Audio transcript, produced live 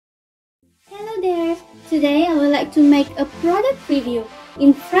Today I would like to make a product review.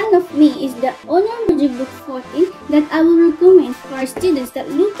 In front of me is the HonorMagicbook 14 that I will recommend for students that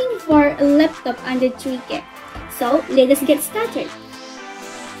looking for a laptop under 3K. So let us get started.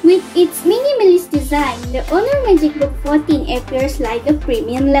 With its minimalist design, the HonorMagicbook 14 appears like a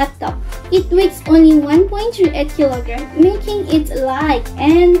premium laptop. It weighs only 1.38 kg, making it light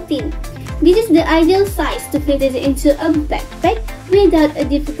and thin. This is the ideal size to fit it into a backpack without a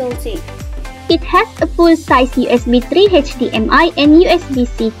difficulty. It has a full-size USB 3 HDMI and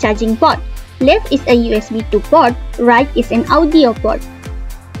USB-C charging port. Left is a USB 2 port, right is an audio port.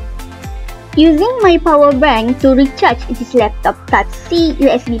 Using my power bank to recharge this laptop Type-C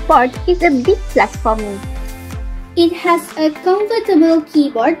USB port is a big plus for me. It has a comfortable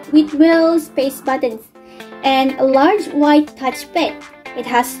keyboard with well spaced buttons and a large white touchpad. It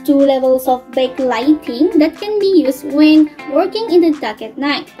has 2 levels of backlighting that can be used when working in the dark at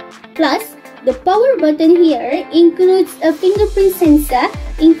night. Plus, the power button here includes a fingerprint sensor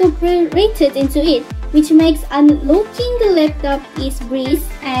incorporated into it, which makes unlocking the laptop is breeze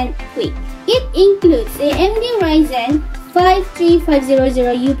and quick. It includes AMD Ryzen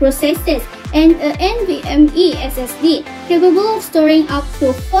 53500U processors and a NVMe SSD capable of storing up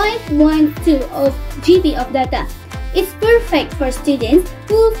to 512 GB of data. It's perfect for students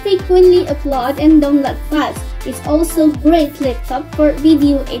who frequently upload and download files. It's also a great laptop for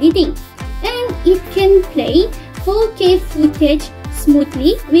video editing, and it can play 4K footage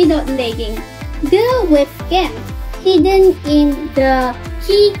smoothly without lagging. The webcam hidden in the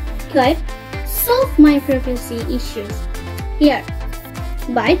keycap solves my privacy issues here,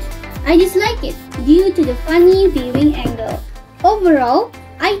 but I dislike it due to the funny viewing angle. Overall,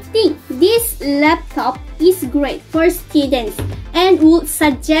 I think this laptop is great for students and would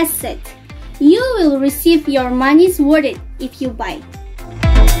suggest it. You will receive your money's worth if you buy.